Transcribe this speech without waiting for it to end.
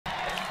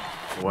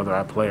Whether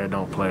I play or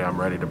don't play, I'm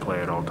ready to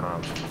play at all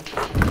times.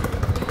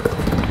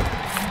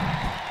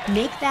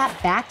 Make that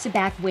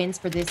back-to-back wins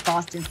for this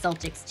Boston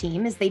Celtics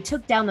team as they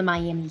took down the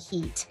Miami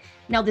Heat.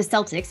 Now, the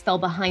Celtics fell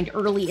behind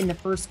early in the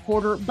first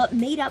quarter, but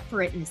made up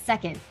for it in the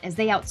second as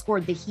they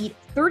outscored the Heat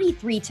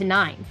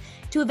 33-9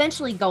 to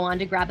eventually go on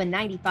to grab a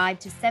 95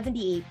 to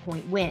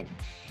 78-point win.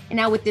 And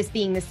now, with this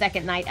being the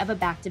second night of a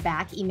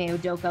back-to-back, Ime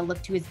Udoka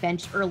looked to his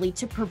bench early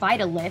to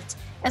provide a lift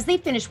as they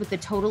finished with a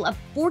total of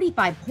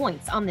 45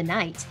 points on the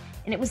night.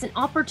 And it was an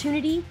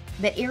opportunity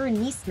that Aaron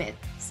Nesmith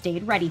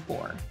stayed ready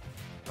for.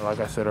 Like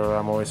I said earlier,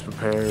 I'm always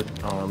prepared,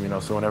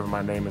 so whenever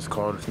my name is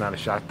called, it's not a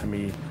shock to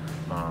me,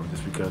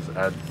 just because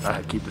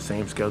I keep the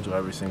same schedule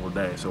every single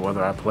day. So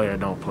whether I play or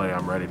don't play,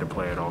 I'm ready to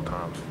play at all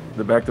times.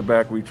 The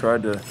back-to-back, we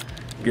tried to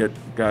get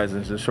guys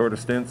in shorter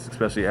stints,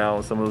 especially Al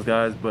and some of those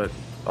guys, but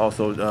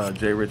also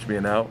Jay Rich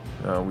being out.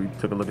 We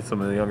took a look at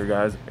some of the younger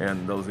guys,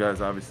 and those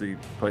guys obviously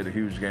played a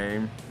huge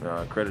game.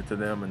 Credit to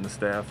them and the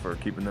staff for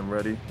keeping them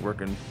ready,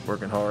 working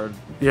hard.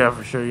 Yeah,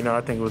 for sure.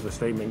 I think it was a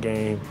statement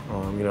game.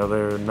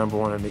 They're number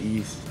one in the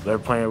East. They're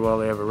playing well.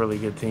 They have a really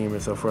good team,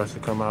 and so for us to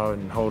come out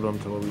and hold them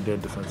to what we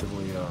did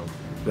defensively,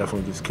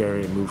 definitely just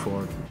carry and move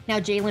forward. Now,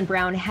 Jaylen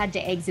Brown had to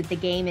exit the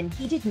game, and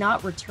he did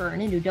not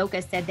return. And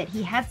Udoka said that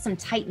he had some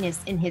tightness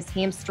in his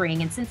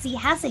hamstring. And since he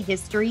has a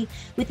history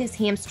with his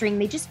hamstring,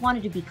 they just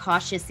wanted to be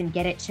cautious and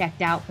get it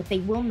checked out, but they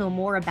will know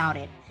more about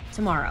it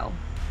tomorrow.